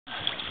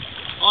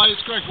Hi,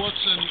 it's Greg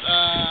Watson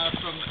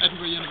from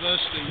Edinburgh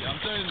University. I'm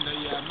doing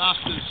the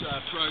Master's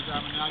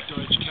Programme in Outdoor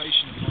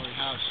Education at Moray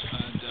House,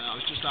 and I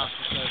was just asked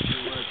to say a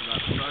few words about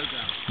the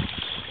programme.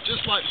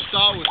 Just like to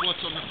start with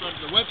what's on the front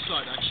of the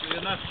website actually,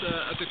 and that's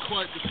the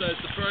quote that says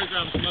the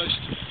programme's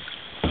most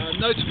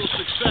notable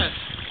success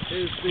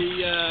is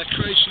the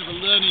creation of a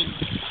learning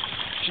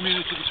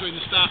community between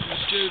the staff and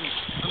the students,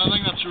 and I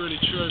think that's really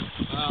true.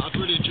 I've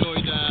really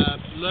enjoyed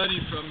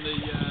learning from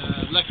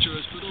the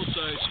lecturers, but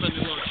also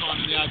spending a lot of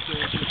time in the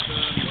outdoors with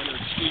them, whether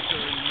it's ski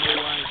touring in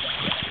Moray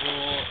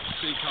or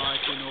sea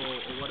kayaking or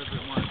whatever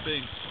it might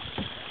be.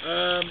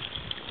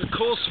 The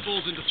course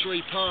falls into three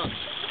parts.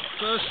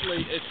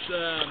 Firstly, it's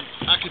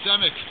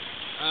academic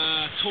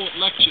taught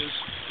lectures,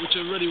 which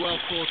are really well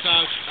thought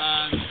out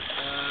and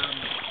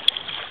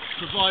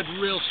provide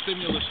real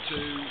stimulus to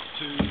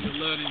your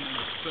learning and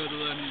further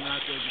learning in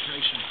outdoor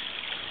education.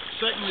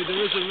 Secondly, there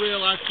is a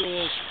real out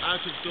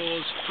of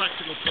doors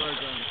practical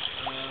programme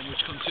which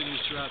continues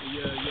throughout the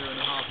year and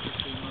a half,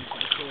 15 months of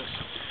the course,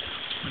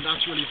 and that's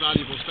really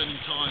valuable, spending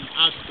time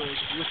outdoors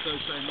with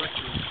those same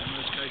lecturers in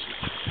most cases.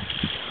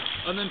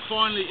 And then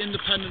finally,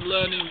 independent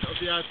learning of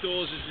the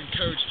outdoors is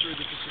encouraged through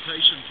the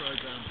dissertation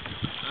programme,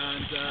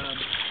 and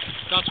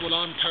that's what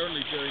I'm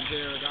currently doing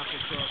here at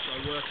Applecross. I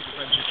work at the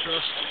Venture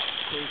Trust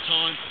full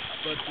time,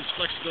 but there's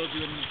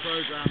flexibility in the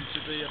programme to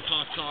be a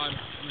part-time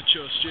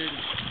mature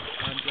student,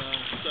 and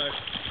so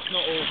it's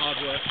not all hard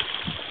work.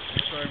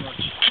 Thanks very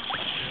much.